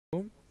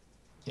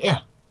Yeah.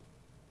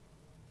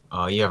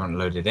 Oh, you haven't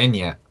loaded in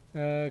yet.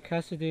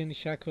 Kassadin,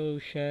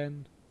 Shaco,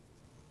 Shen.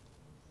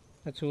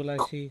 That's all I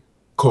see.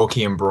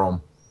 Corky and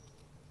Brom.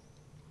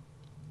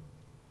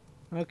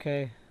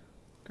 Okay,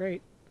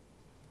 great.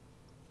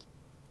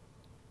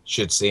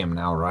 Should see him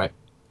now, right?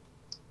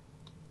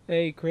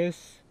 Hey,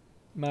 Chris,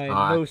 my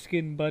Alright. no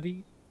skin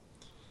buddy.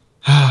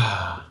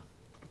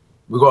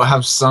 We gotta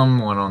have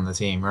someone on the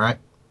team, right?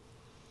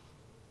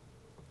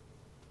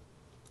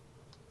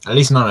 At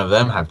least none of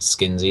them have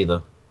skins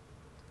either.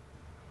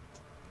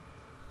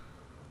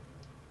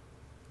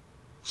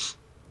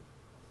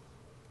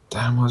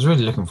 Damn, I was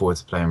really looking forward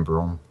to playing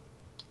Braum.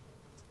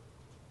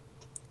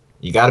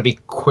 You gotta be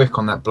quick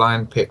on that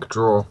blind pick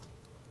draw.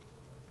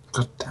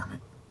 God damn it.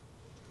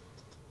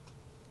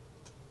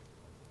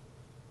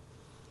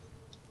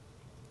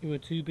 You were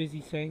too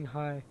busy saying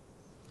hi.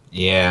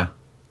 Yeah,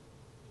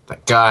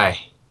 that guy.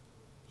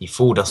 He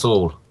fooled us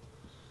all.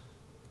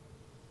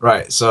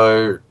 Right,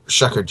 so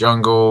Shaka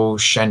Jungle,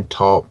 Shen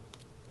top,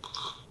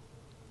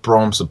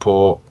 Braum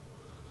support,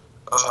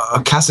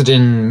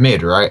 Kassadin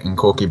mid, right? And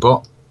Corky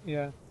bot?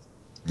 Yeah.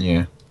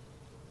 Yeah.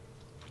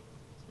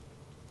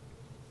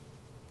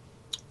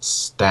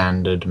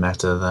 Standard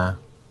meta there.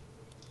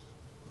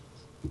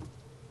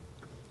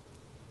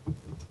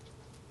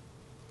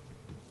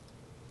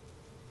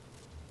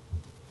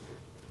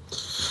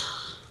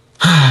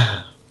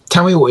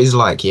 Tell me what he's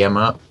like, yeah,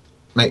 Matt.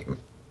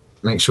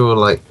 Make sure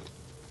like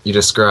you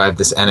describe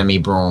this enemy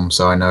Braum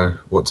so I know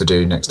what to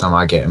do next time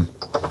I get him.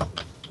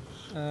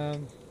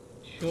 Um,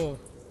 sure.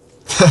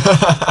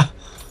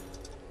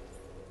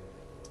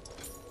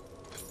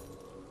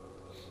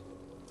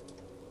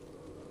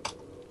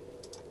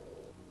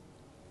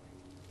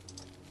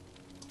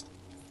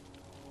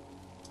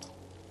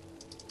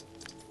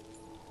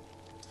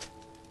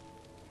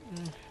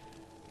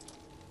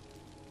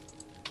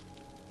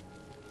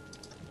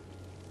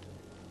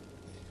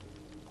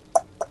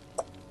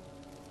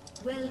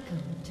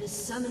 Welcome to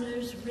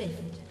Summoner's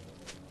Rift.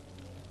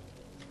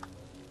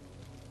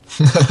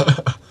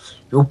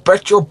 You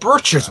bet your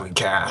britches we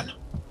can.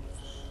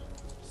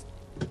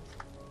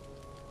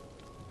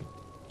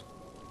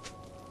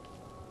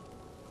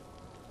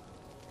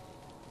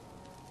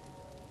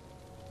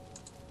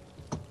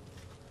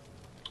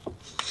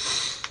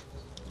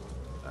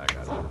 I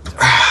got a little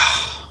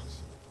time.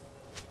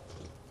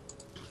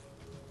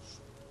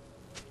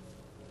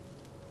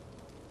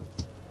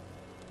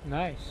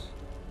 Nice.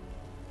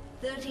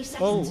 30 Oh,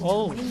 seconds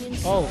oh, until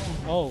minions oh,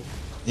 spawn. oh.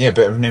 Yeah, a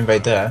bit of an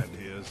invade there.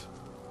 Ideas.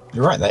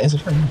 You're right, that is a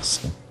very nice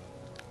skin.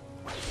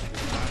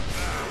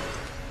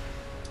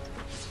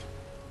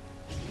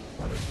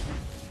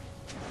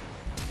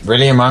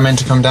 Really, am I meant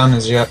to come down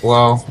as yet?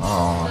 Well,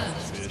 oh,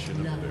 Fish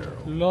in a barrel.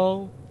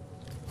 Lol.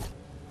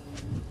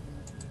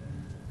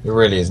 there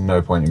really is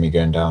no point in me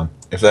going down.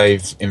 If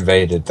they've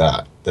invaded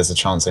that, there's a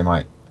chance they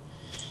might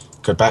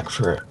go back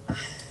for it.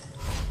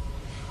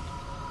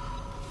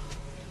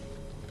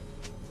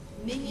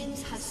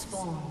 Minions have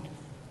spawned.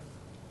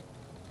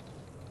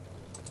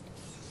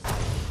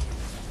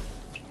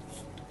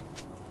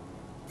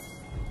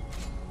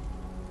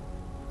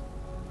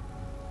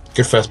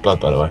 Good first blood,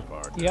 by the way.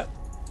 Partner. Yep.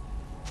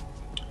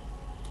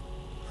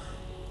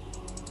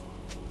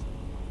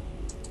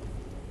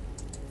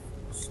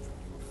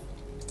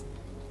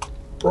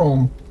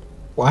 Bro,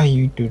 why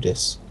you do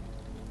this?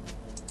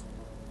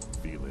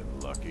 Feeling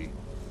lucky.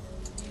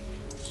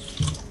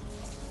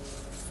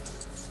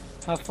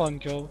 Have fun,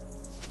 Joel.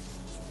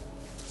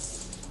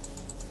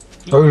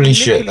 Holy He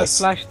shit, literally that's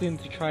flashed in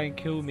to try and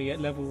kill me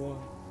at level 1.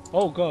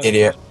 Oh god.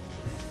 idiot.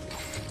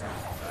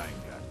 I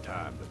ain't got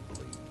time to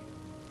bleed.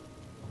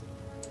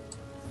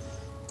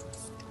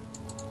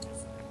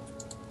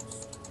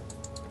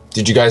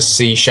 Did you guys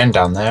see Shen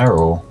down there,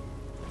 or?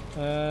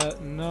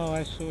 No,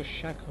 I saw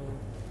Shaco.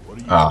 What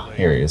are you Ah, playing?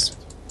 here he is.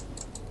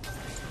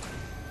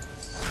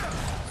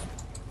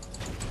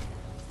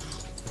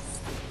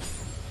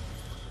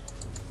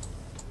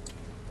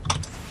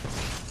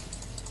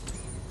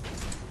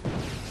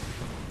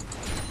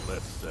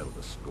 Let's settle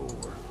the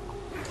score.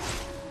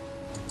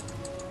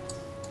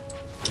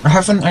 I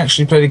haven't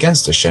actually played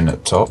against a Shen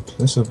at top.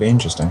 This will be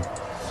interesting.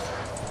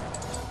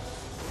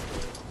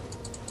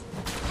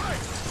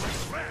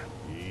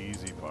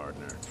 Easy,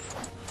 partner.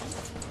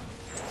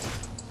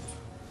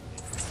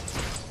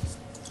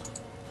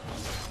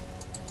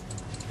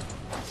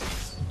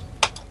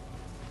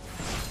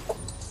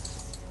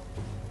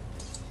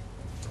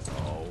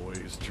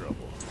 Always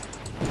trouble.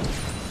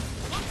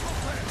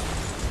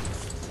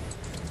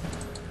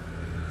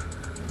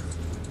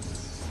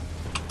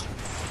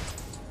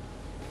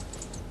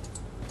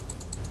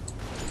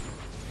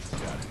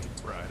 Got any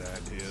bright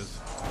ideas?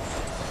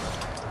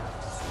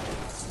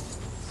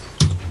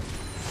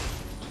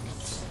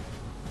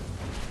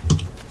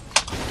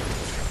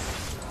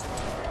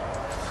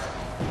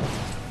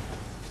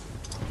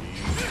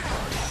 Easy,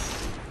 partner.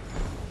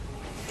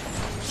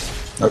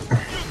 Nope.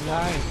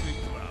 Nice.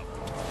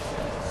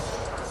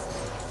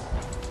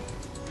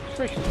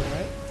 Trish is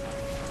alright.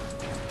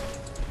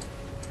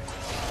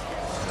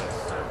 Let's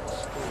settle the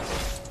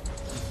score.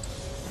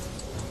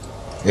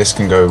 This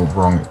can go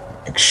wrong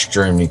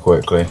extremely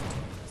quickly.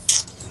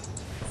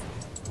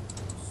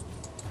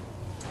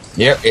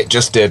 Yep, it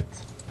just did.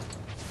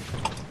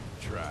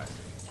 Try.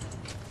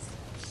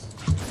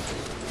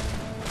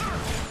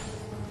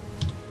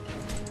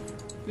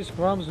 This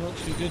Brahm's not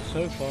too good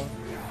so far.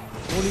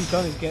 All he's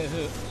done is get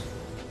hurt.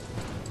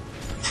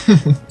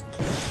 Time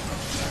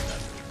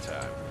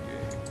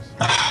for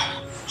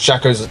games.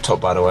 Shaco's at top,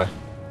 by the way.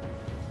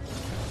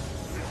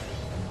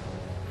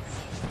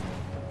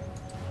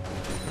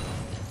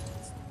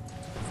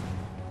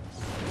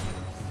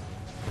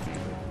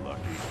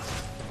 Lucky.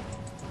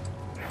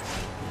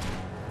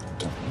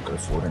 Don't want to go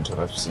forward until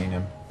I've seen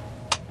him.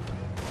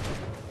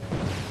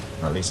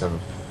 Or at least have a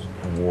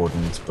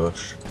warden's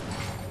bush.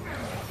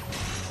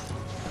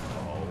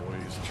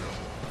 Always trouble.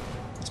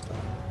 That's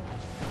bad.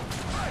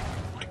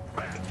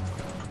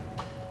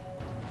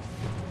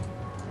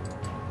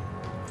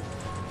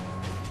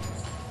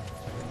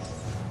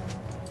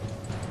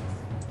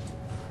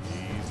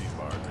 Easy,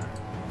 partner.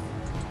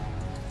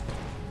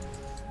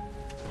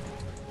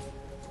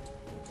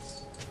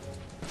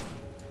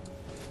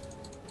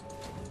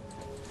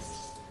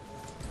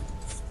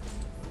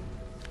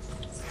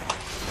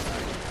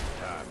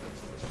 Time to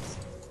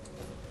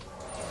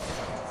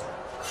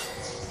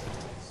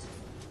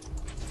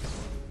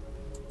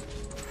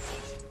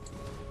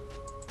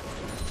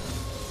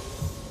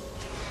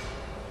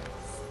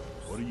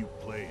What are you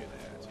playing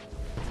at?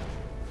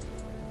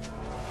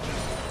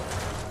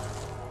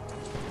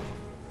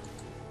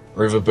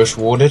 River bush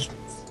warded?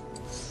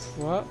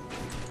 What?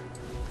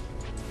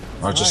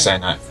 I was just Mine.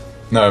 saying that.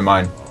 No,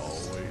 mine.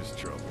 Always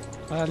trouble.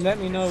 Let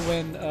me know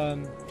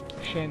when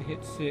Shen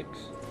hits 6.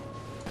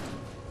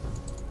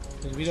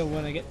 Because we don't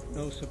want to get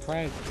no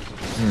surprises.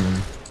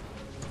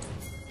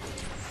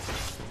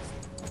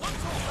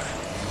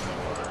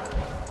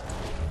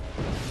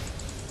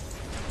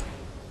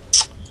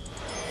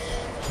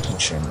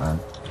 Attention, man.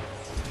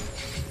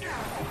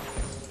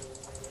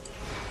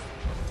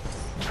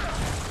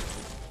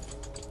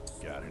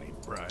 Got any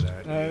bright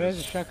ideas? There's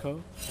a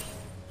Shaco.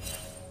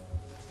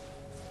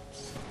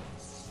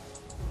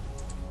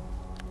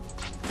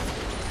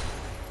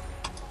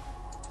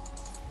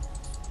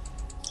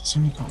 It's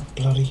only got a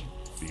bloody.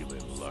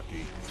 Feeling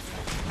lucky.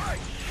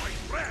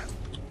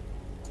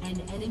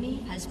 An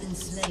enemy has been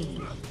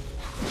slain. An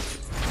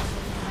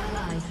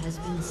ally has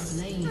been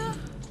slain.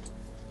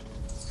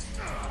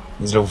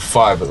 He's level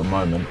 5 at the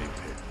moment.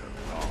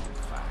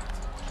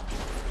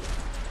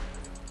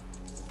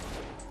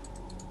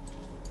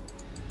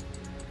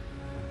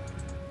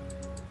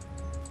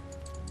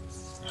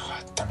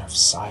 I don't have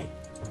sight.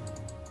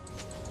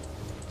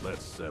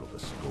 Let's settle the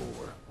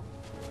score.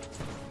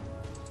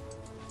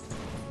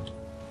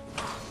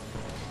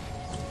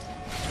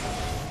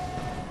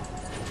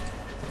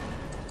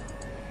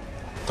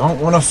 Don't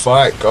want to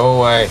fight. Go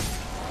away.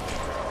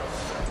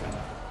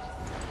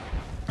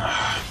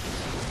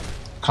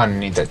 Kind of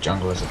need that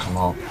jungler to come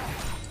out.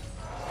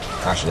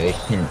 Actually, you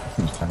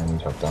kind of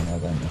need help down there,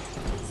 don't you?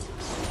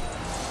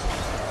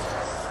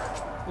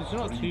 It's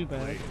not too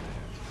bad.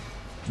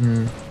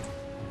 Hmm.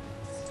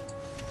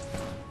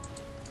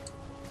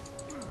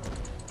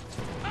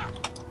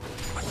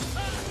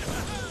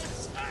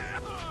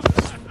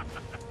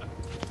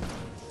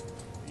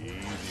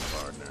 Easy,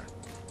 partner.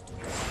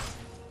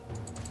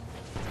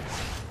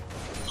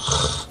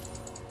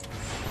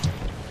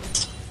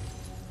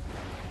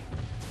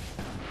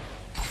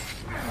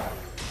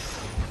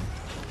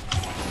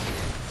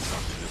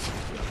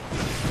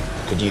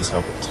 Could use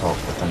help at top,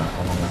 but I don't know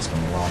how long that's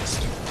going to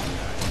last.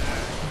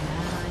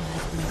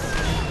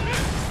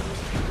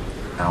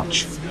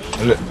 Ouch.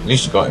 Oh, look, at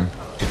least you got him.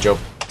 Good job.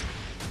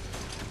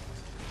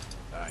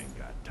 I ain't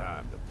got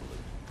time to blue.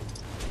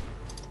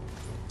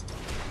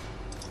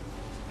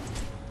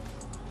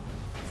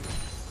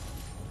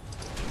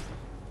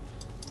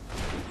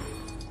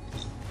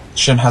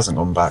 Shen hasn't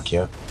gone back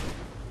yet.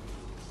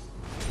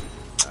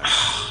 Time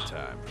for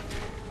games.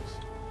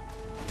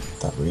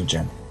 That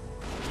regen.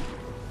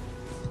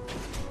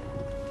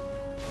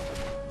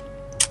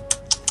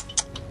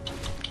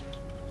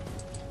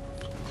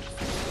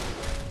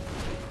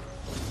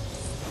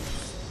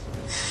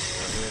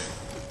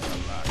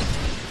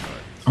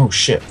 Oh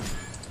shit.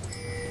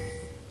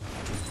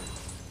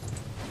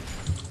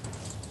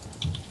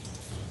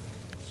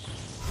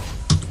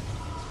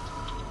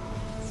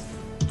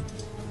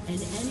 An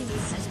enemy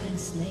has been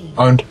slain.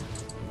 Owned.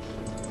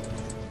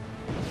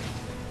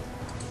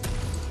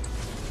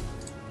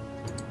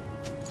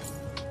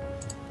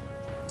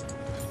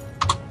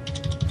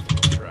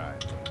 Try.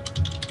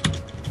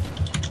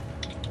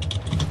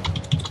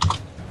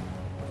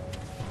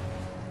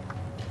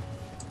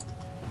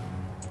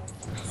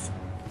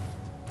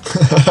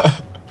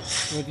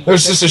 It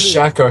was just a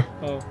Shaco.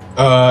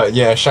 Oh.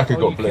 Yeah, Shaco Oh,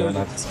 got you blue and killed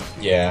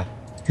I, yeah.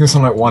 He was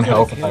on like 1 You got a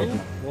health. kill? I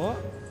think. What?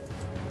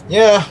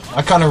 Yeah,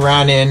 I kind of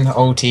ran in,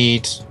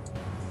 ultied,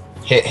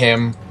 hit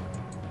him,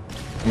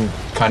 and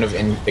kind of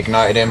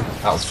ignited him.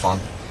 That was fun.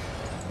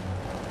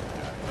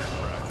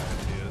 Bright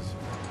ideas.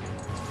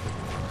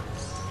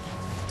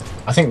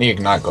 I think the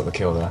Ignite got the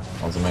kill there.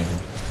 That was amazing.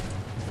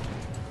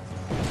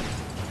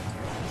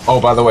 Oh,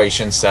 by the way,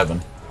 Shin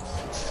 7.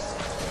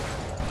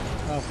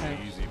 Oh,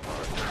 thanks. Easy,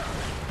 partner.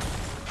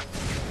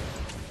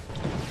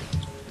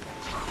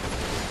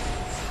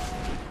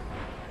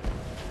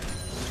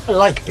 I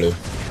like blue.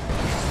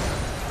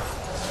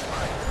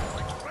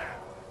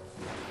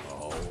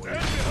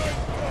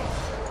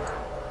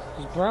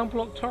 Does brown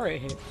block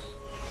turret hits?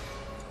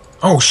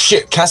 Oh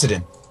shit,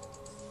 Kassadin.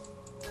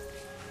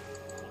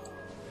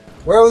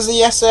 Where was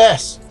the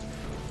SS?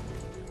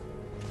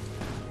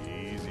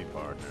 Easy,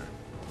 partner.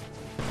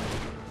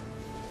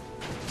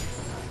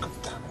 God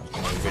damn it, I've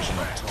got no vision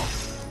up top.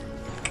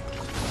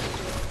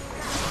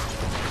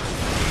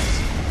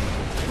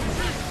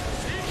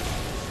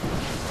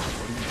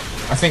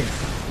 I think...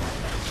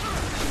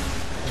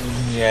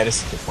 Yeah,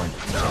 this is a good point.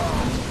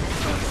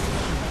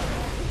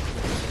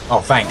 Oh,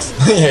 thanks.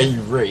 Yeah,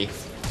 you re. An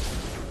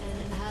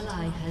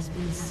ally has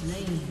been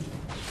slain.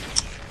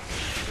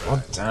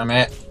 God damn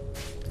it.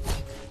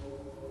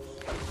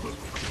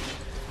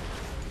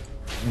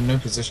 I'm in no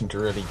position to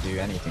really do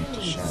anything to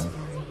Shen.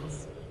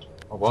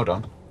 Oh, well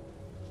done.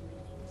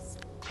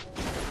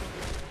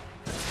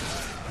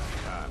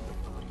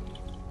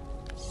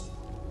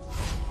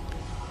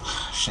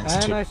 Shen's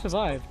And too... I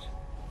survived.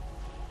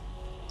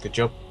 Good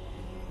job.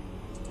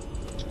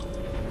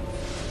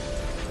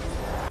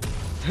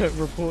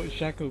 Report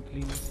Shaco,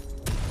 please.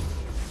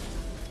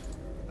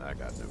 I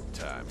got no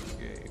time for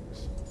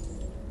games.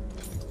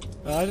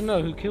 I don't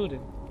know who killed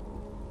him.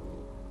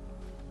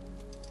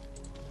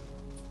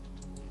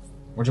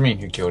 What do you mean,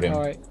 who killed him?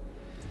 Alright.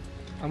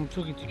 I'm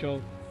talking to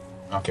Joel.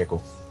 Okay,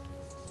 cool.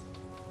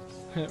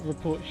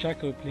 Report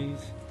Shaco, please.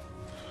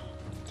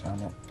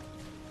 Damn it.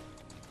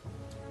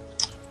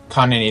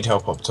 Kinda need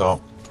help up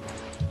top.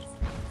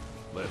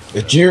 Let's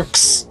The settle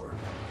Dukes! score.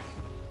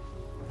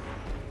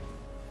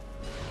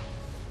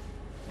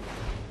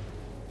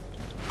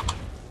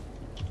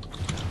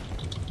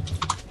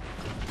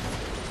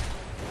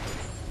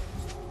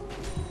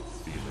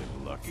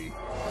 Feeling lucky.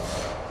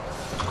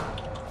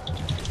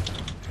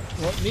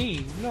 What,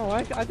 me? No,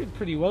 I did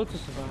pretty well to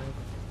survive.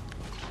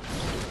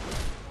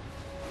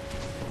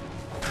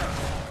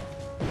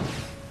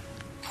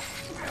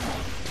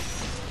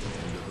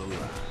 End of the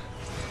line.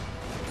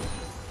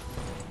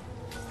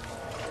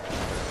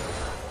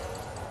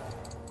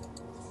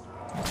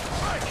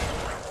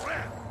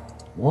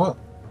 What?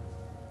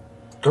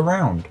 Go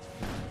round.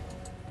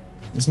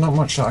 There's not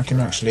much that I can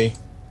actually...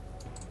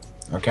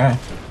 Okay.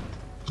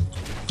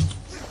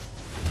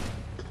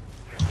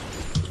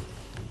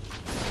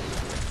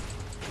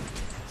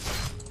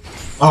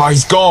 Oh,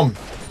 he's gone!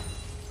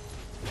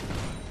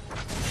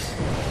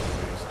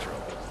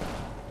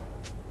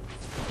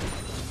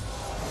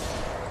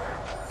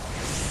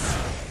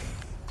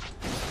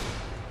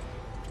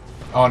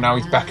 Oh, now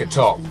he's back at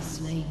top. An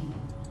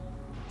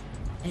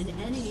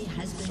enemy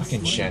has been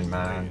Fucking slain. Shen,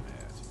 man.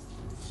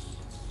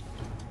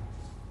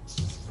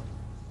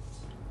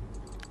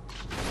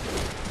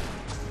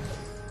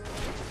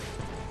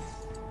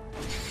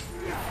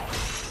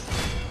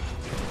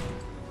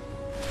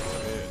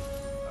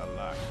 I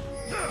like it.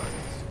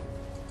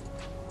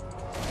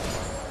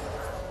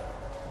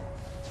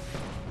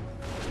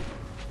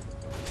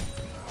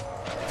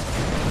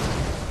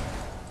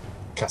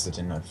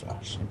 Kassadin, no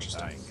flash.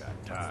 Interesting. I ain't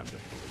got time to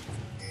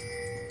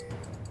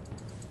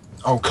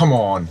Oh, come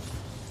on.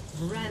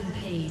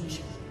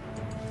 Rampage.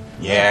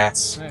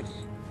 Yes. Nice.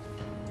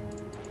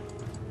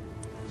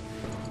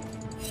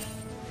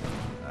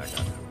 I got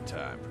no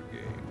time for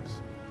games.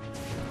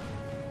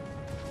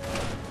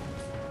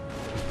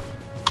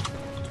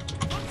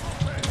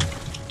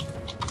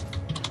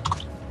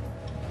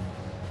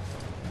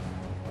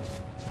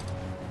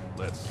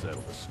 Let's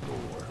settle the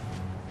score.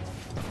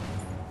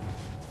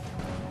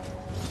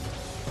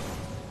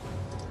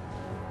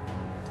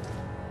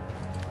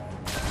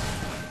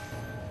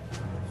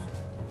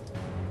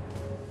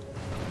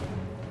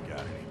 Got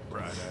any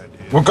bright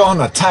ideas? We're going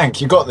on a tank.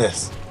 You got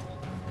this.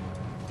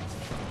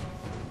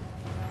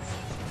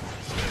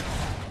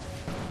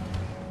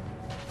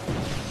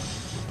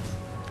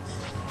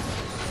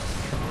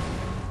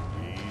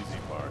 Easy,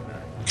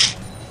 partner. Does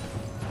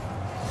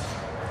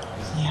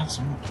he have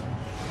some...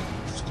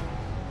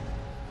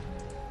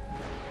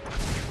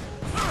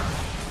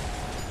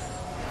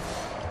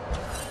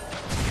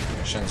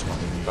 Shen's not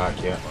even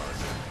back yet.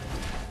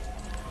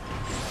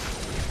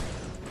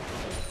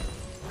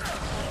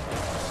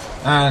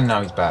 And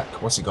now he's back.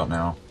 What's he got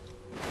now?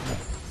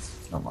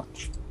 Not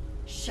much.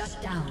 Shut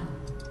down.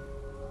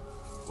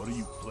 What are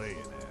you playing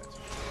at?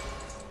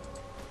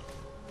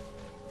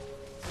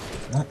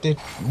 That did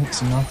next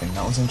to nothing.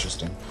 That was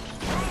interesting.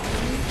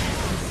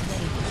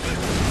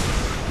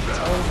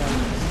 That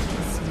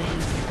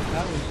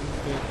was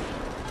good.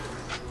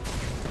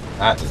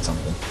 That did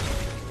something.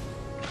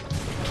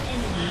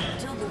 Enemy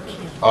double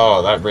kill.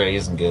 Oh, that really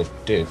isn't good.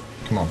 Dude,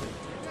 come on.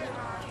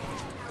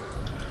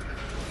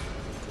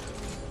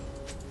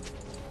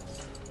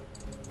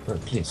 Bro,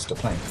 please, stop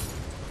playing.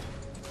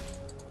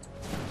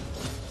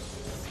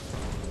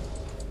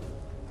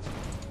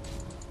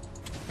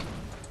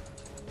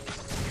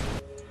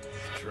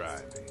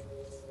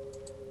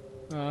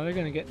 They're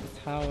gonna get the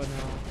tower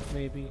now,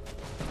 maybe.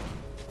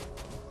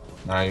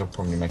 No, you'll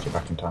probably make it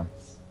back in time.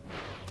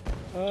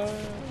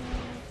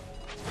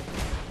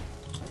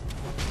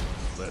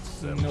 Let's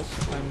settle. Nope,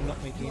 I'm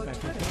not making Your it back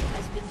in turret time.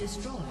 has been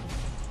destroyed.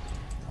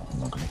 I'm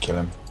not gonna kill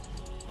him.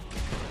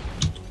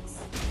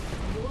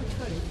 Your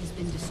turret has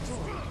been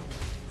destroyed.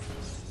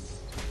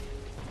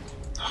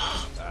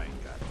 I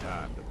ain't got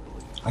time to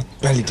believe. I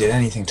barely did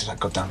anything to that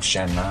goddamn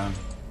Shen, man.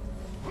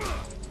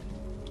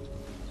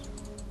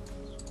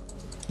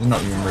 He's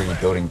not even really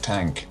building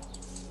tank.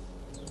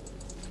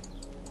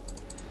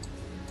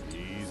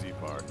 Easy,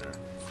 partner.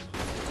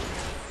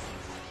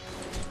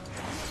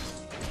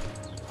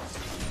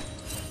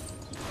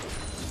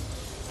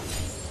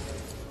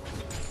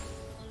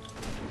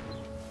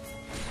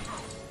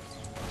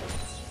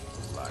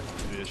 Like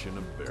fish in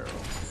a barrel.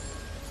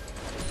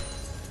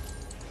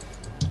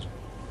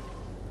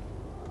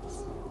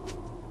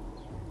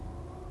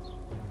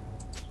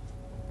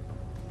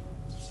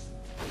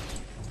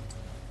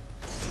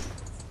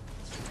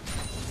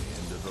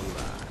 End of the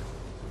line.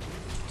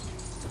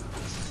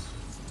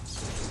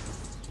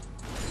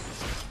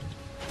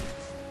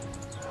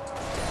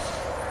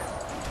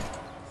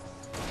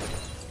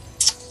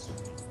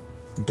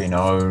 Been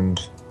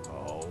owned.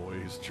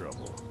 Always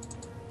trouble.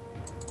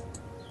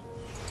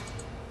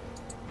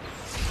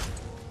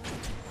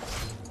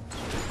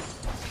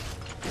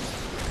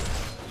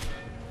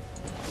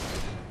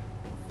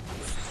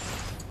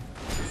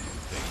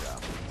 Think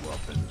I'm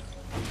whooping.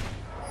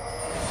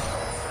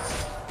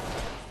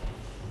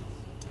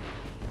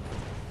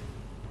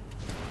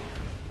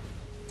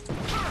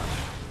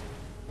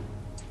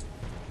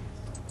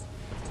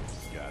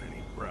 Got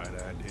any bright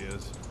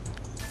ideas?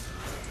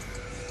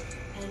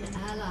 An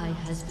ally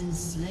has been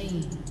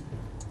slain.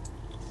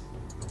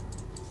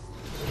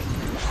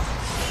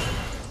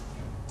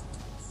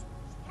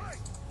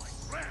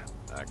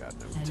 I got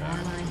no An time.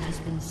 ally has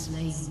been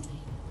slain.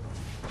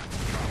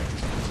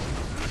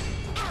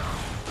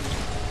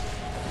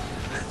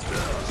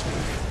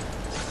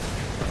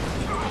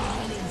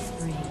 Killing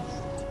spree.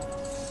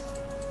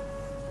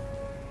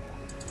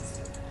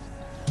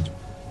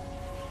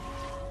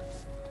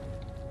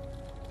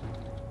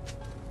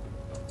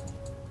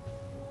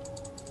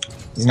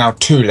 He's now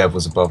 2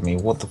 levels above me.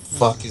 What the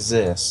fuck is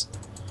this?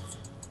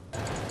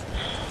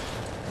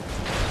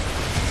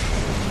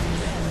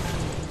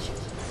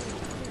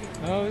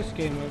 Oh, this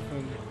game went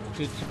from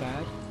good to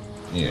bad.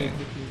 Yeah. Very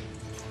quickly.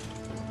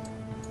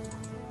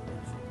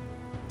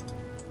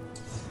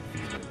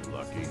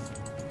 Lucky.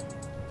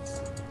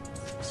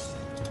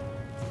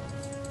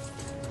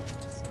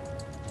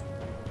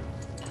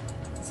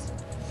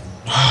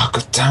 Oh,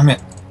 god damn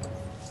it.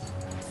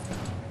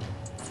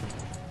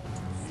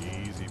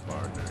 Easy,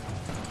 partner.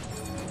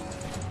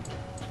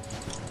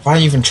 If I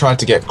even tried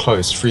to get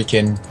close,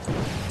 freaking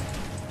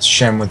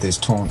Shen with his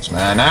taunts,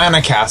 man. And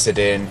a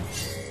Cassidin.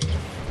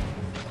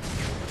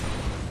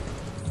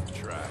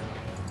 Try.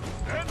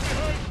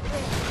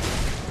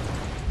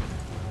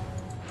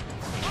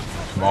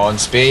 Come on,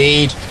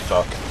 speed.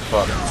 Fuck,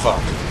 fuck, fuck.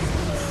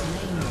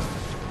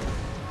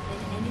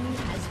 An enemy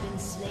has been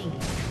slain.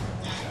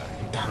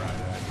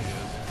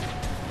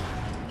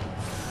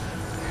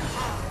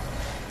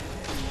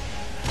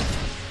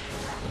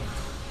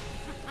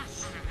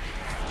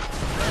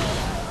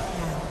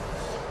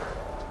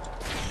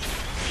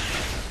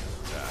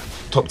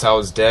 Top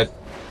tower's dead.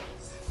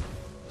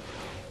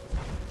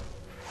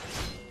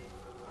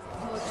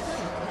 Your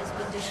turret has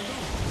been destroyed.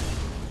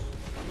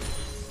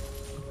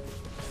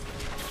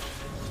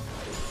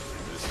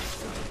 This is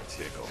gonna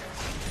tickle.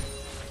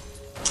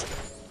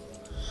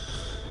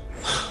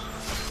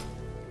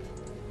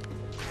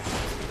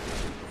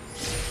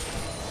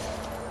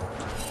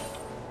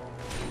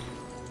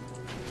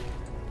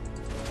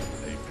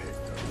 They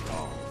picked the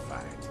wrong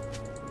fight.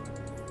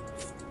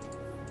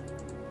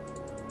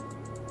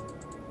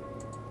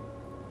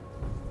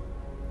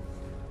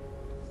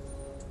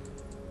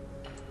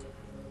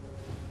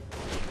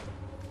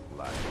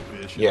 Like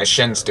fish in Yeah, a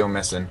Shen's still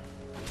missing.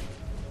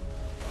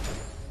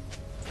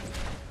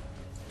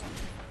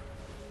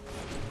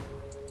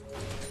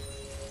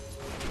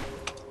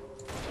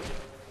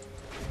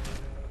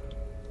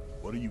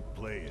 What are you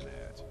playing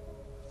at?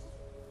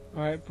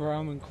 Alright,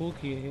 Braum and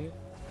Corky are here.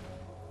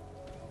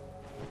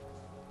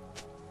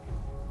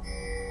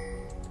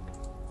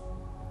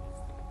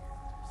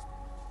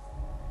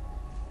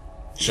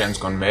 Shen's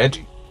gone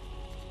mid.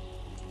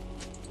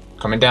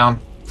 Coming down.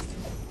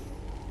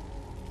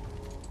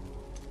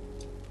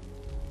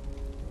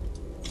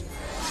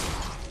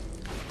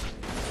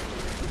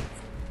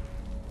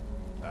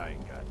 I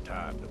ain't got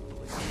time to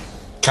believe.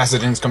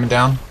 Cassidin's coming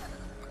down.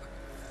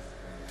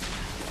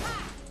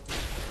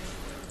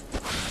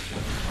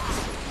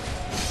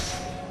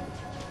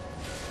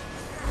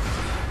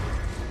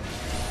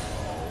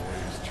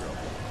 Always trouble.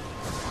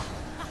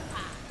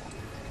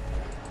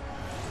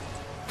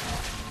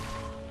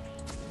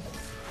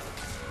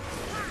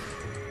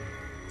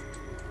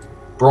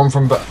 Braum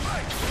from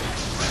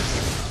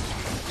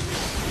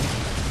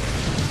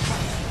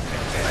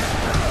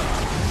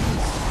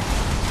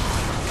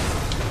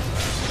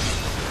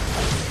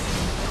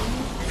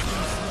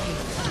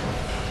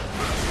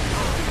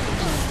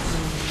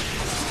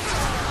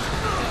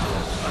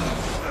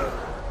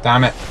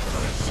Damn it.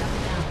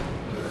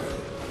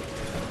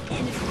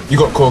 You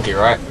got Corgi,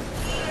 right?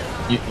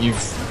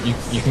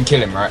 You can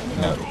kill him, right?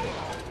 No.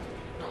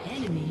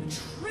 Enemy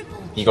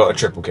triple You got a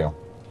triple kill.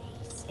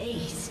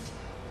 aced.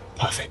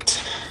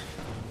 Perfect.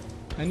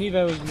 I knew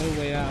there was no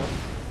way out.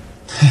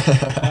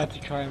 I had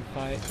to try and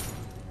fight.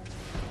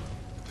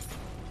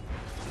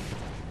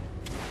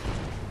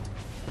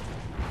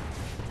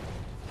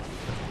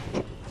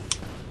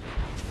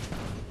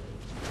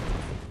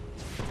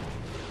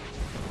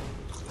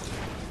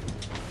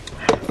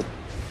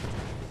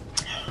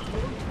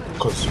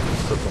 Cause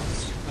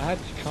I had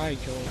to try,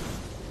 Joel.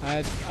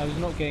 I was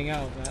not getting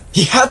out of that.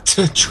 he had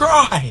to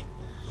try.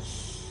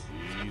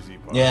 Easy,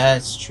 partner. Yeah,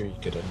 it's true. You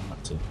could have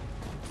had to.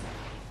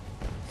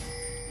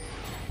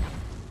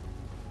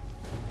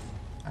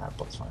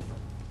 Bot's fine.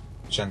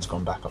 Shen's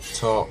gone back up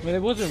top. Well,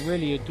 it wasn't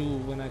really a duel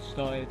when I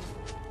started.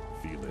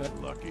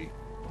 Feeling lucky.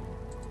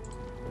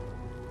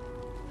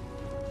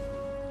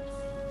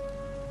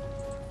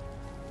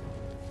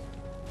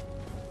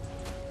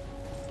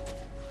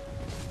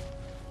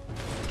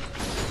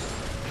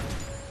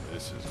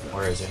 This is gonna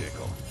Where is he?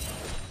 tickle.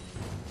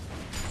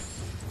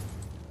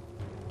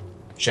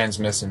 Shen's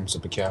missing, so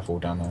be careful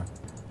down there.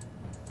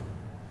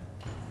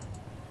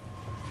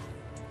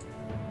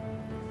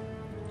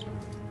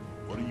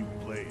 What are you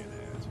playing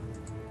at?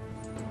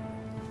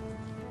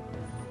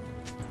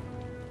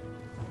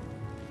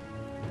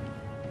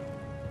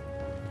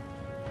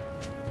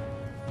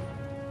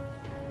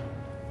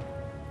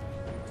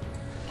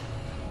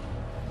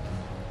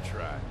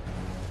 Try.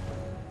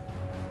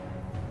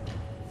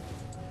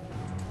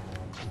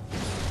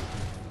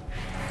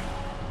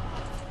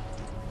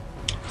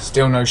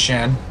 Still no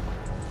Shen.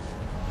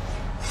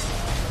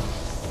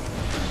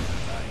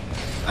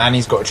 And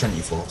he's got a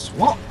Trinity Force.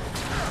 What?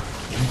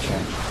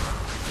 Okay.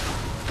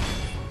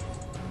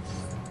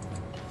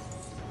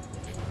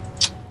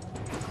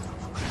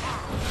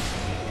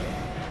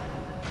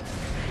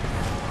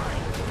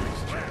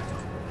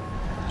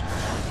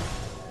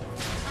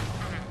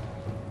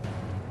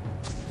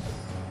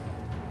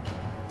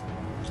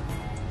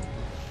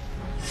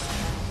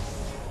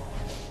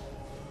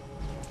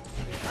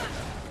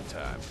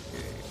 Time for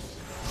games.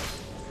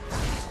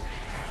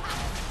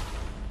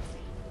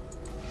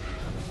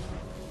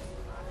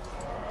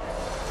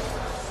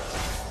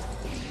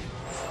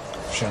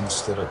 Shen's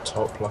still at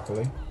top,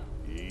 luckily.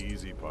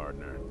 Easy,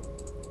 partner.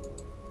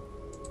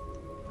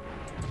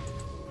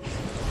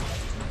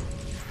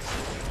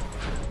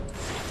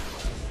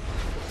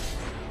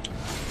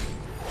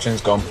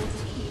 Shen's gone.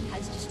 Team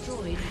has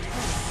destroyed a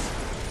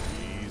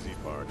turret. Easy,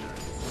 partner.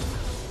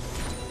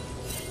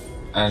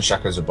 And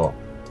Shaco's a bot.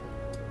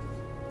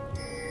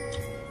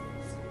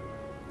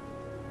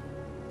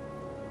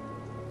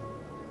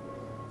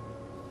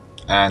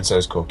 And so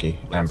is Corky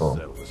and Brawl.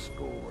 Settle the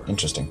score.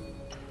 Interesting.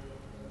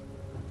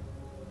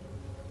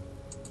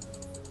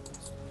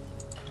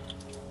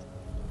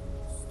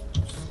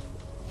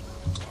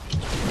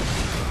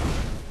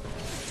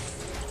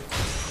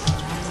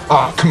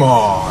 Oh, come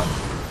on!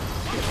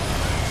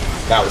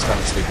 That was kind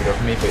of stupid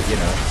of me, but you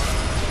know.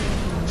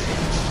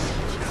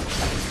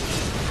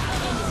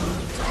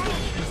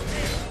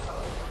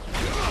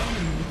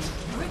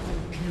 Triple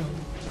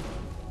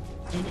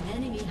kill. An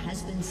enemy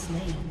has been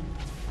slain.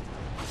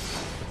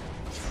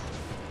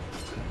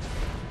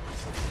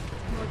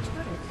 Your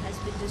turret has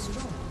been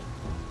destroyed.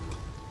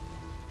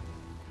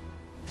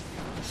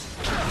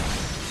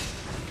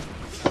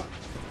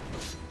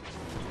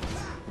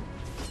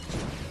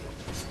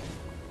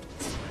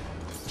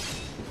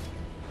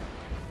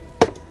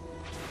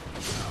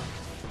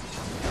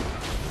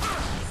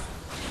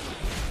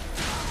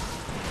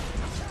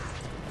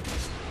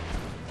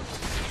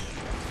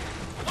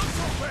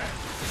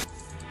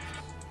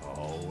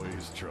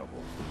 Always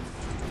trouble.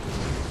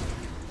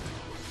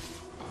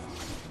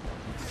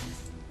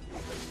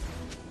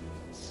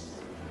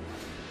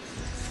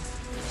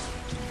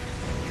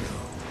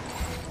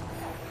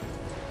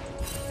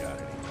 Got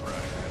any bright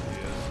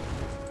ideas?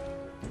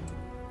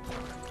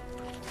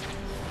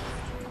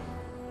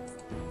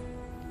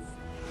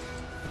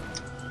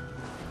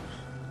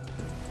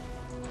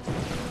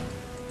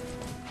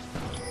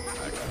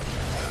 I got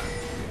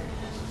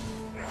time.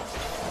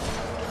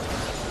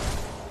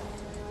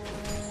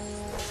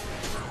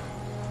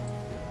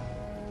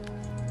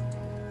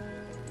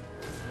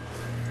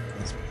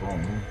 It's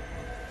wrong.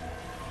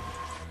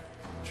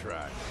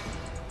 Try.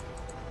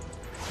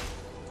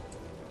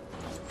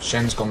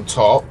 Shen's gone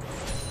top.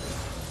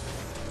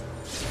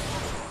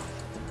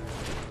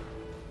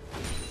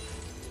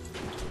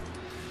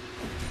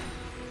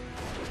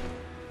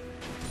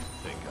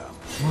 Think I'm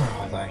Where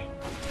are they?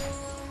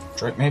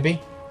 Drake,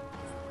 maybe?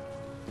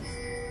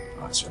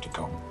 Oh, it's already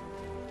gone.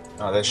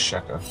 Oh, there's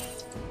Shaco.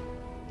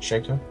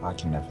 Shaco? I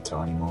can never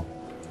tell anymore.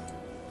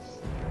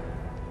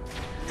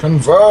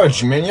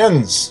 Converge,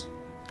 minions!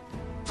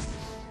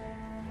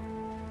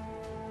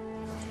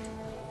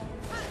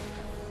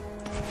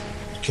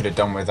 Could have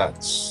done with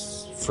that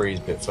freeze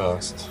bit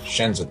first.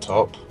 Shen's at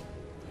top.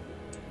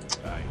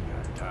 I ain't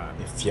got time.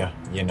 If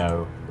you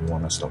know,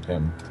 want to stop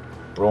him.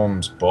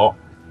 Braum's bot.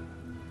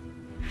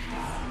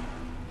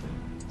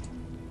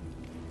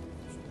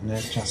 And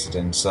there's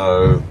Cassidin,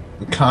 so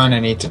we kind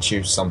of need to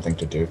choose something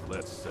to do.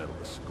 Let's settle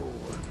the score.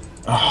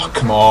 Oh,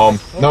 come on.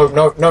 No,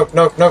 no, no,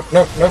 no, no,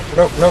 no, no,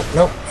 no, no,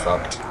 no.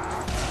 Fucked.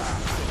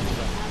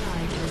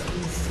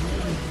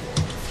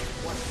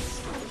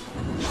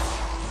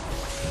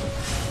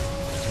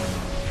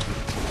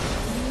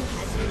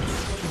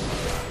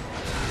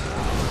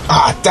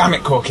 Ah, damn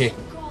it, Corky.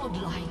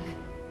 Godlike.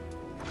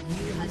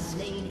 You have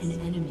slain an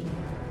enemy.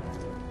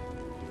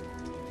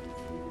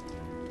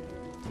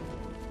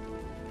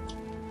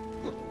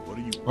 What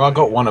are you? Well, I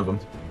got one of them.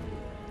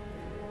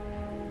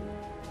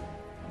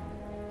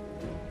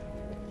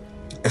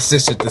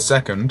 Assisted the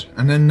second,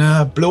 and then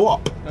blew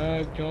up.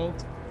 Joel.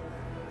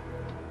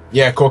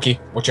 Yeah, Corky,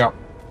 watch out.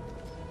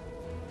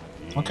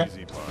 Okay.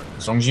 Easy, partner.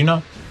 As long as you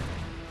know.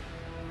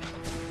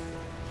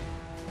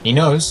 He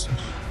knows.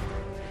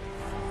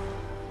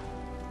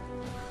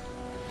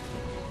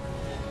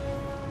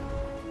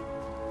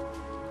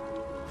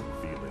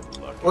 Feeling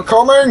lucky. We're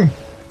coming!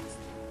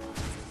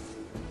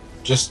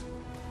 Just...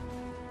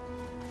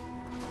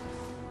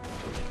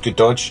 Good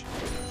dodge.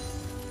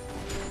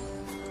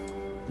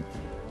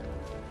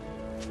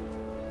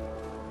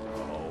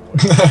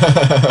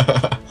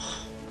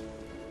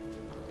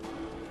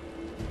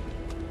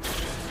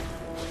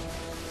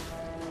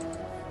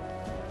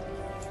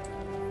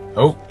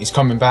 Oh, he's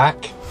coming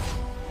back.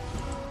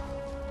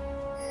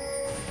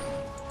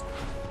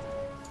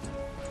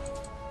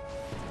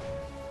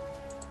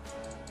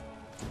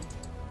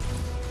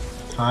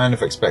 Kind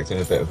of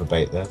expected a bit of a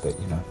bait there, but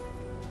you know.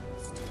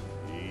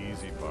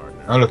 Easy,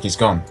 partner. Oh look, he's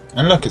gone.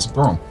 And look, it's a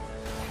Braum.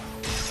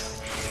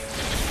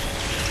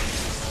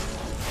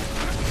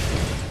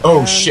 Oh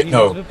And shit, he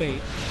no. got the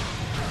bait.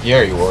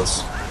 Yeah, he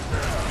was.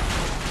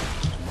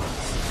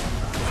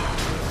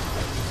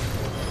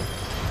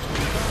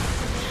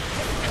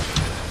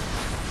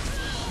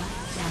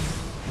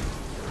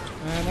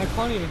 And I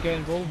can't even get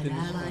involved in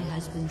An this. ally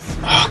has been slain.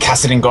 Oh,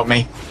 Cassidin got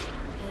me. An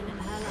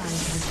ally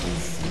has been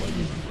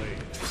slain.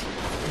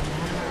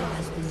 An ally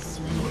has been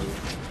slain.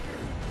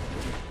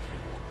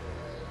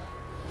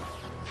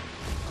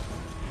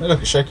 Hey,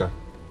 look, a Shaker.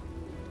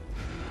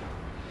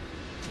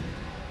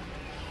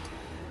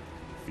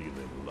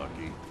 Feeling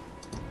lucky.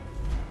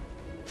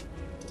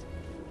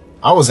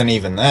 I wasn't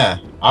even there.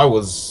 I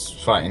was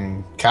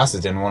fighting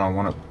Cassidin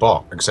one-on-one at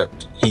bot,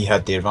 except he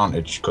had the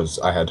advantage because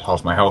I had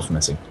half my health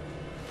missing.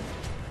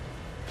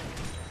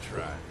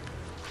 Try.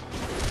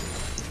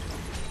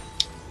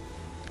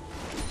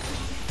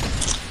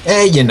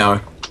 Eh, you know.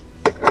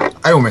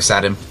 I almost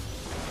had him.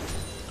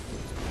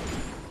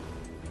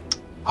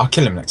 I'll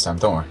kill him next time,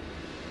 don't worry.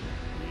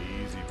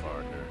 Easy,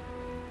 partner.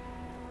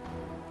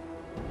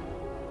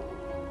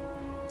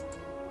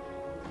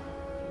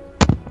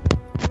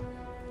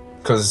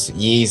 Because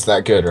Yee's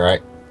that good,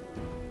 right?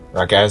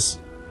 Right, guys?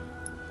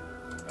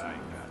 I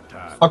ain't got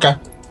time. Okay.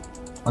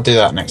 I'll do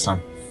that next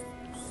time.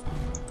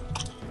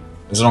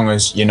 As long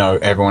as, you know,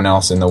 everyone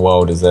else in the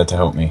world is there to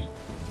help me.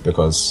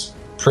 Because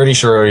pretty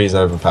sure he's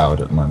overpowered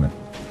at the moment.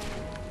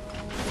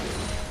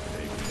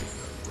 They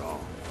picked the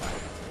wrong fight.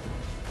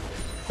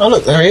 Oh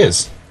look, there he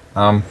is.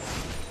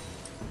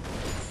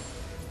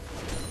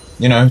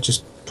 You know,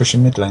 just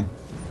pushing mid lane.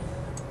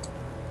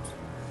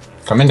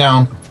 Coming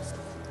down.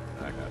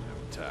 I got no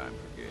time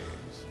for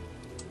games.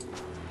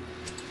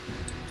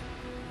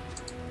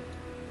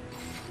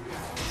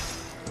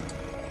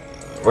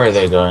 Where are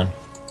they going?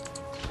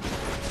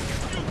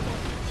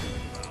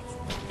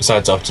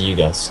 Besides, after you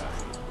guys.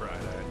 Bright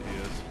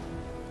ideas.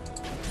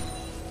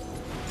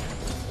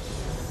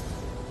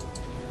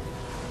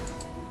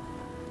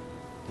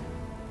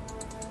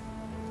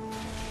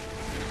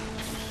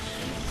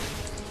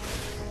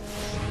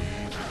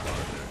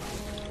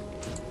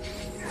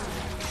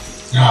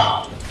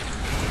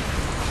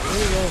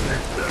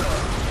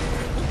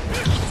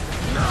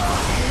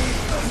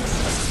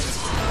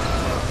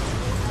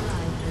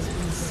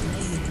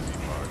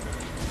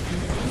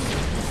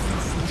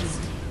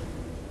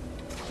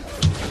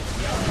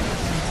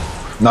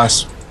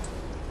 Nice.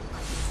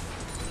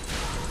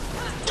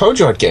 Told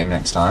you I'd get him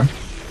next time.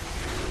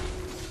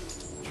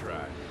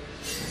 Try.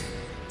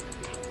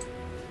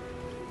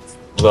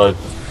 Although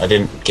I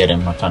didn't get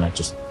him, I kind of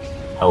just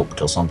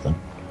helped or something.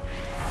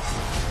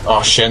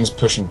 Oh, Shen's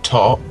pushing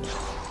top.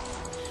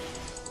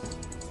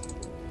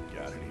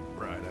 Got any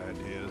bright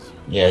ideas?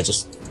 Yeah,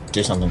 just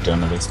do something to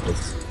him at least,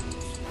 please.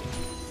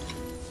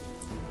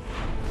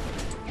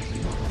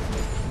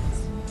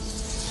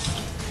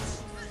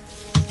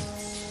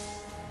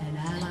 An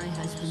ally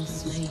has been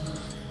slain.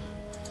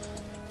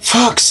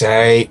 Fuck's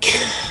sake.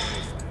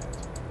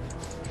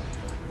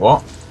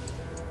 What?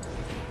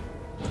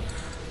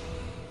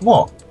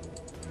 What?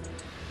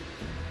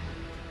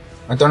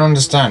 I don't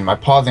understand. My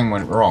pathing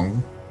went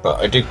wrong, but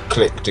I did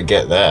click to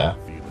get there.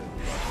 Feeling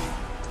lucky.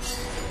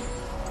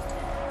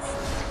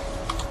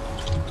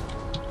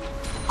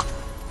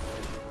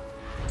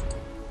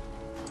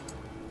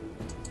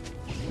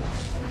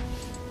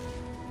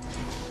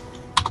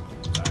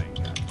 I ain't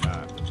got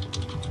time.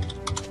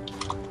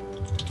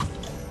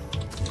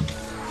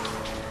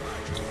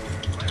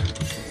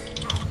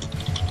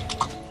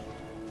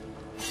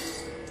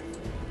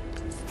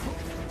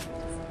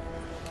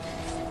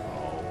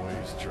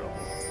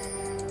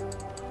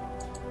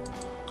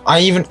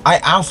 I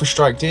alpha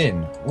striked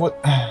in. What?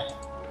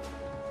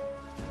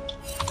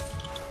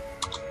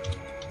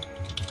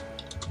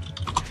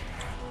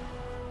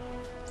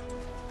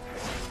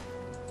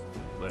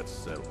 Let's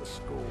settle the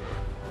score.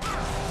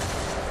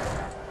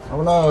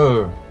 Oh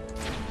no.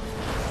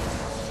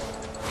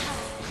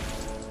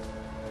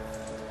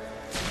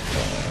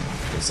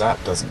 Because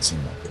that doesn't seem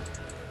like it.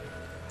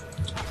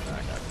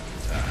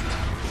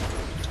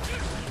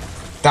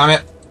 Damn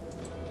it!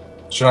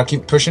 Should I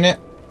keep pushing it?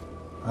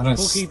 I don't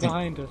Cookie think...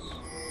 behind us.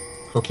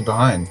 Cookie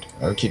behind.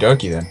 Okie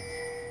dokie then.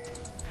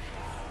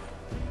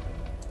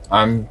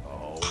 I'm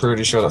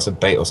pretty sure that's a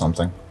bait or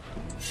something.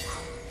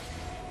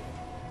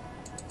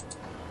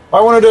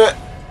 I want to do it!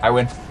 I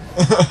win.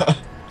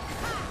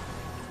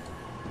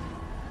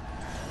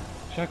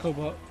 Shackle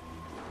bot.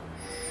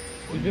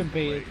 We've been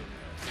baited.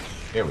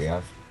 Here we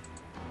have.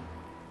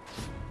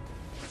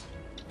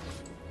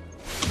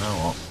 You know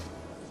what?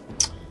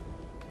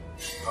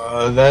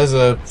 There's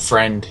a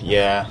friend,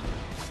 yeah.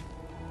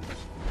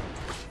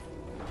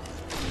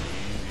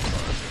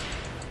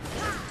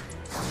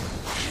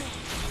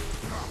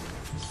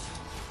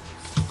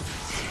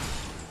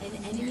 An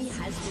enemy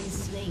has been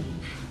slain.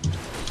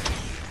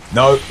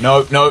 No,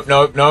 no, no,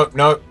 no, no,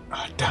 no.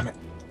 Oh, damn it.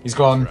 He's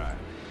gone.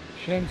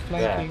 Shen's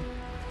flanking.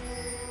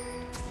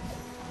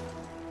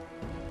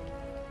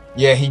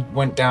 Yeah, he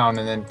went down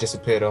and then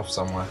disappeared off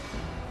somewhere.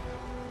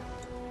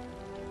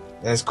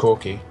 There's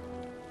Corky.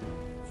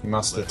 He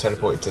must have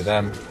teleported to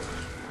them.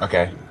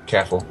 Okay,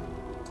 careful.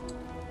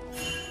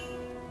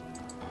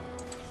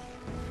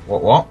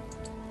 What?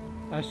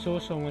 I saw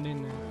someone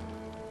in there.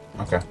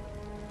 Okay.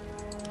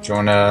 Do you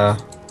wanna...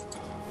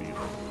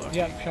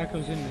 Yeah,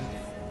 Shackle's in there.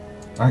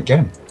 Alright, get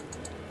him.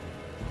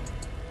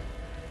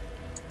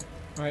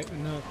 Right,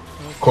 no.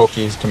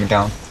 Corky's coming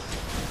down.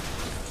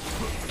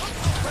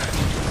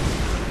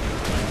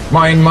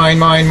 Mine, mine,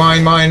 mine,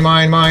 mine, mine,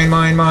 mine, mine,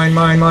 mine, mine,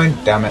 mine, mine.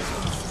 Damn it.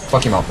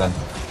 Fuck him up then.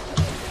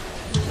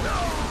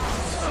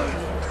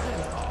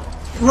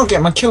 I'm not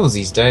getting my kills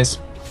these days.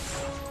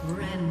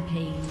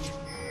 Rampage.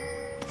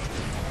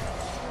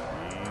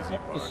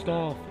 Up the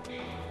staff.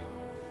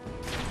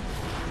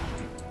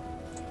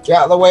 Get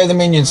out of the way of the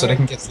minions so they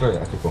can get through.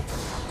 Okay, cool.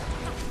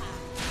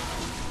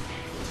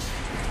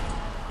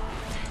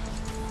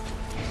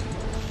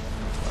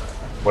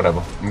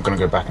 Whatever. I'm gonna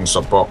go back and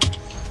stop bot.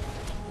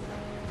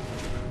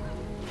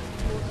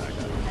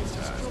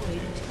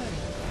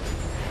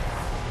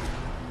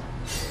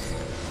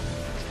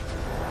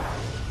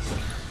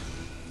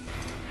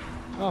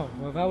 Oh,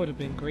 well that would have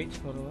been great to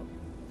follow up.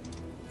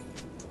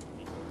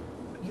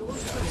 Your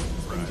turret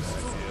has been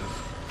destroyed.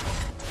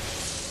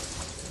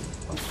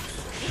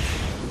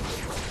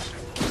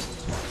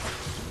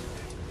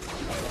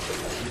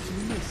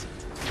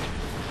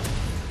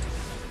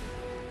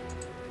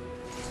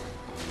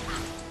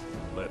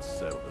 Let's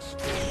settle the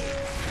score.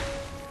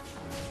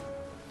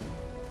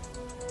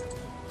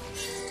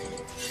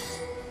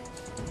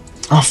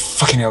 Oh,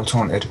 fucking hell,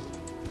 taunted.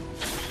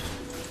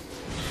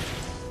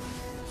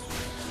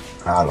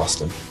 I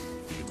lost him.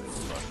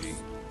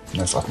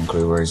 No fucking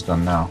clue where he's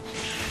gone now.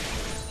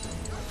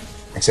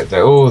 Except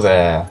they're all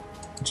there,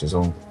 which is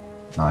all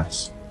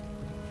nice.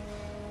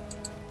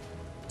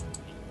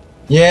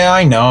 Yeah,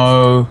 I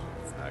know.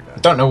 I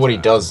don't know what he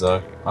does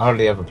though. I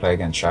hardly ever play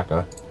against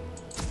Shaco.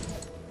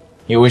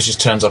 He always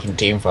just turns up in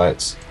team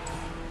fights.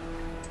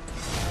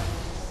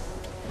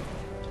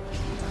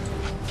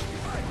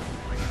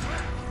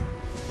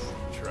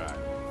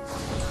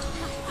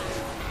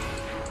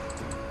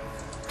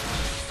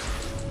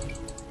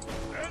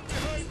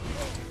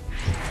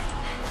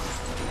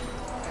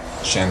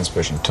 Shen's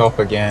pushing top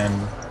again.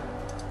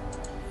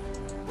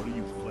 What are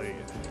you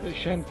playing? But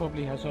Shen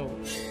probably has ult.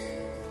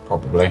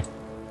 Probably.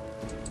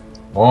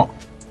 What?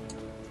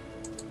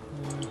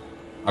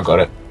 I got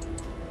it.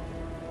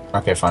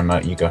 Okay, fine,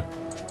 mate, you go.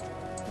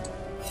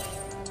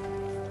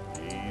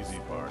 Easy,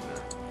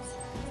 partner.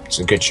 It's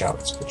a good shout,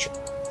 it's a good shout.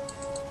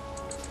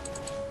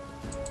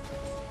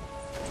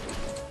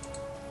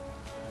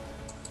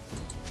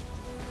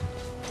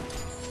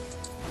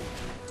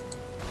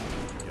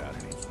 Got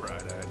any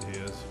bright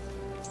ideas?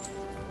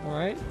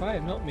 Alright,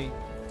 fine, not me.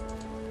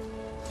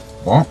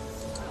 What?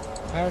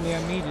 Apparently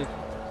I'm needed.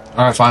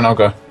 Alright, fine, I'll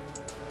go.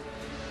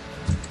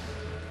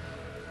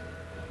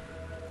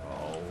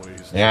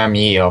 Always. Yeah, I'm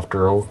Yi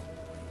after all.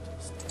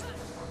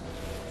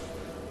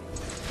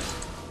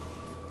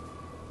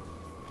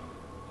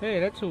 Hey,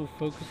 that's all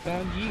focused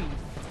on you.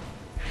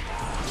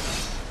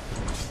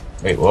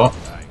 Wait, what?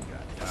 I ain't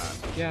got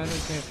time. Yeah, I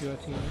don't care if you're a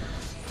team.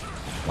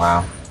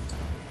 Wow.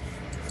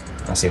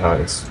 I see how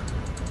it is.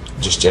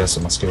 Just jealous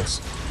of my skills.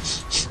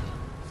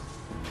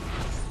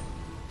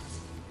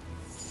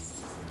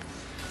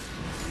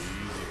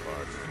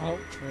 Oh,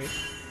 wait.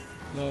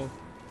 Low.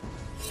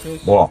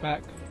 Goes What?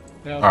 back.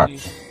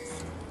 Alright.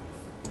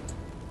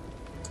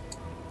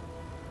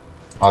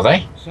 Are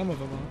they? Some of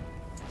them are.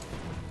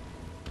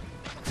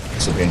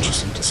 This will be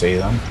interesting to see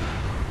then.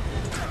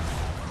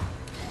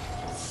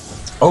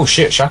 Oh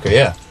shit, Shaka,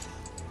 yeah.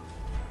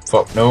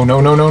 Fuck, no,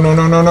 no, no, no, no,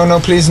 no, no, no, no,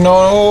 please,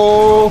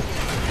 no!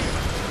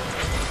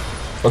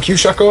 Fuck you,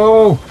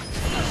 Shaco!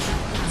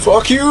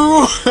 Fuck you!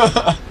 Oh,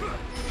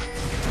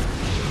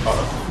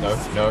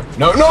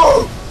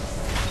 no!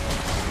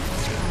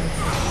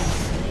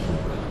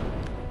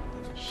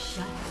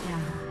 Shut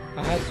down.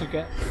 I had to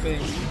get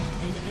things. An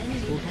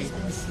enemy has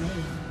been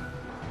slain.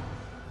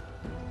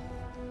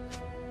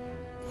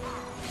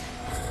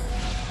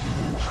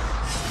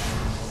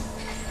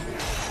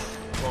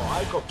 Well,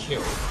 I got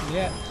killed.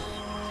 Yeah.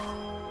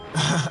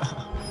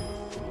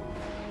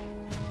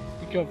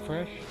 Good job,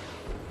 Fresh.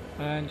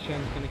 And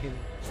Shen's gonna kill him.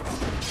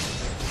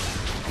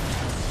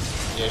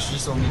 Yeah, she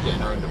saw me getting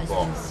her in the Has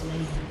bot. been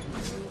slain.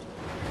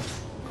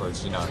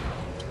 Because, you know,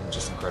 I'm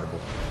just incredible.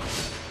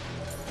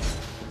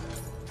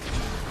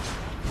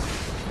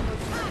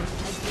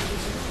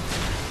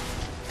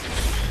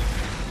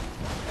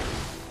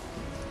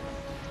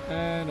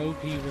 And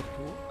OP Rift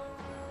Walk.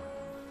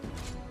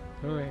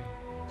 Hooray.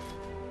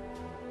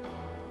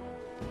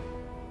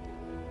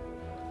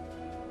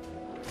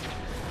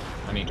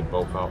 I need to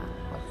bulk up,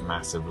 like,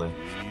 massively.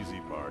 Easy,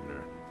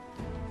 partner.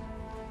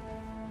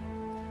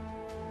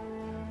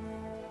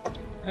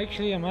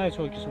 Actually, I might as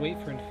well just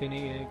wait for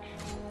Infinity Edge.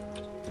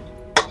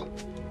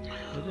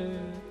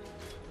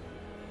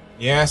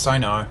 Yes, I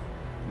know.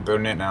 I'm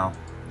building it now.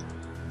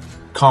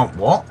 Can't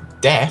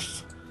what?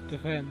 Death?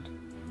 Defend.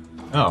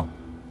 Oh.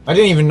 I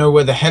didn't even know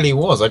where the hell he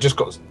was. I just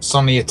got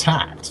suddenly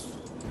attacked.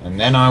 And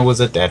then I was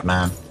a dead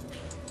man.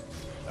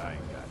 I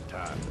ain't got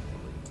time to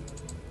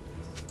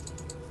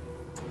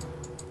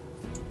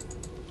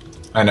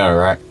believe. I know,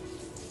 right?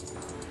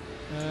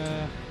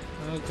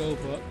 I'll go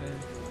bot then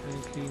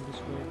and clean this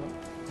way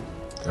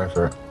up. Go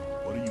for it.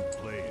 What are you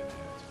playing at?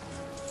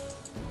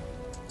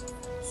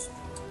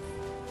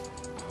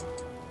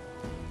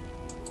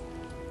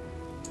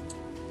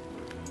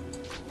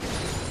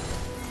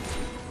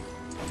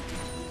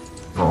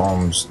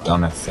 Brom's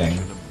done a thing.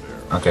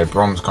 Okay,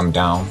 Brom's come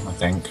down, I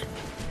think.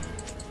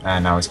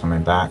 And now he's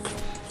coming back.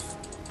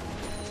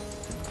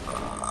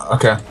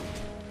 Okay.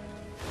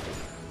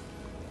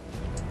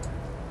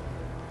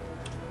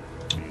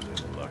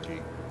 Feeling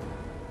lucky.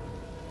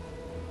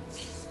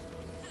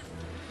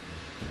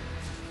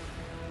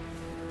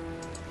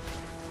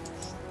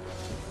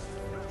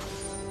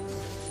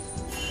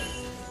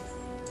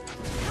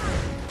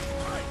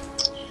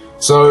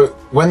 So,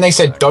 when they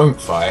said don't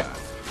fight,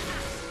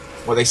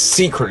 what they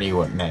secretly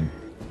meant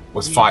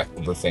was fight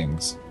all the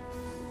things.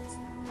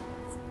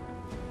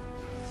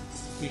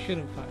 We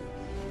shouldn't fight.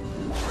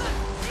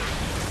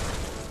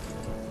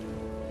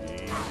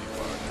 Easy,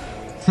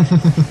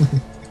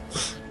 partner.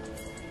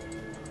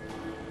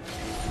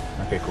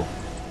 Okay, cool.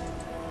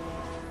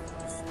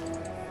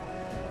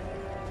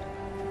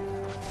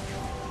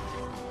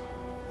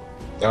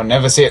 They'll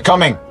never see it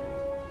coming!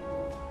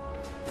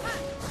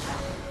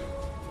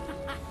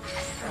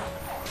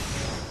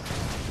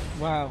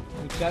 Wow,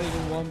 exactly the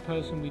one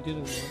person we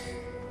didn't want.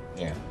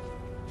 Yeah.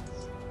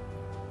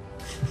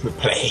 The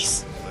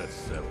place. Let's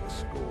settle the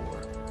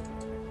score.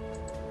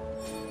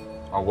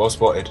 Oh, well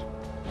spotted.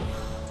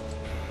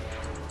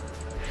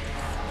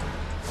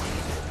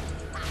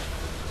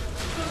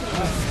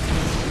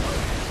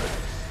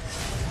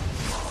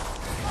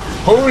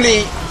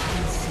 Holy!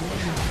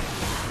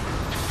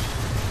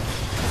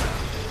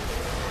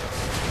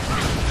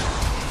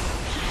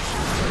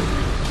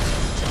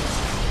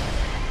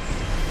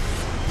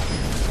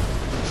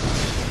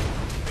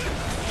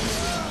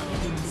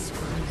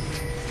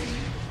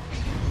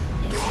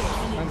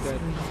 I'm dead.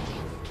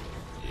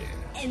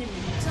 Enemy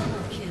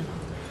double kill.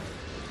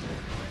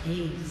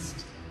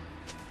 Aced.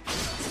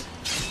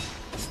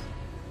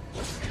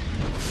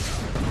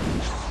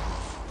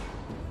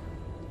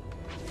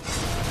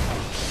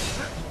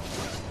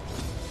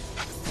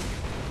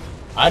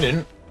 I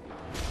didn't.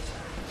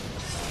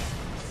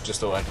 Just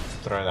thought I'd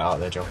throw that out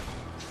there, Joel.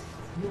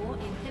 Your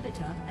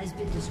inhibitor has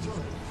been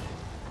destroyed.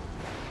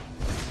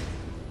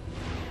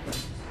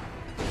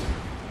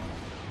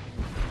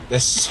 They're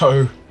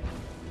so...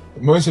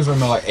 Most of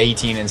them are like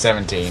 18 and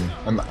 17.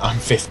 I'm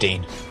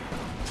 15.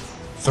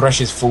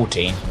 Thresh is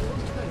 14.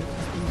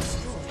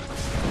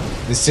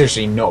 There's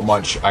seriously not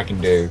much I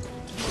can do.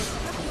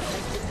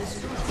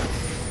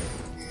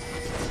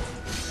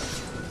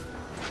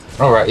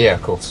 Alright, yeah,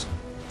 of course.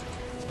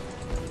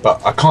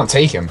 But I can't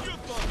take him.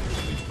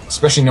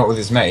 Especially not with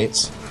his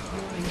mates.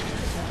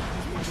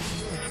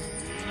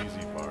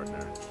 Easy,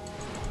 partner.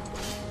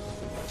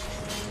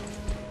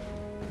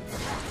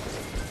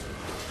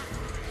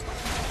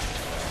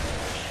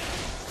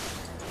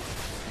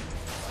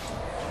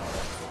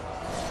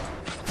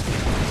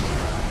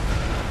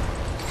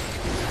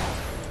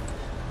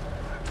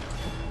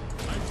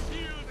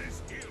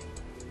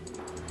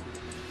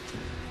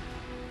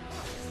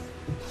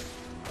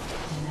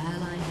 An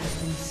ally has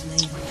been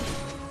slain.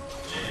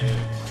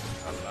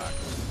 Unlock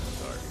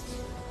targets.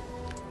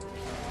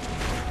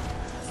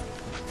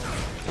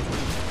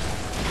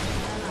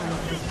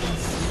 Ally has been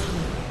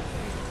slain.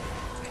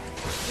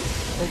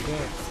 Oh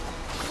god.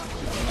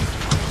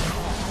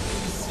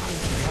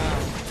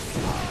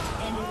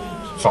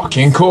 Enemy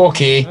Fucking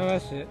Corky! Oh,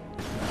 that's it.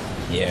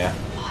 Yeah.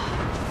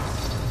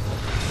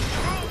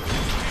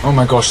 Oh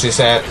my gosh, this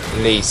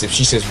Elise, if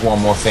she says one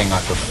more thing,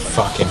 I could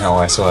fucking hell,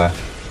 I swear.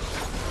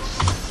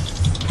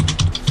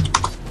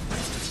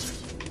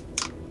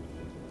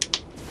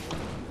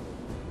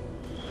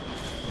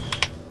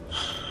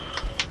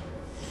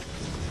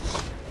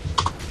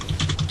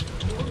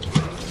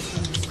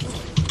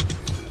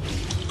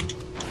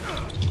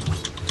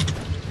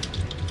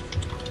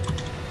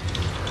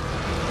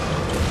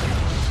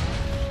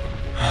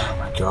 Oh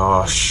my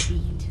gosh.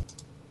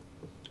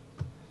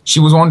 She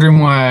was wondering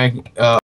why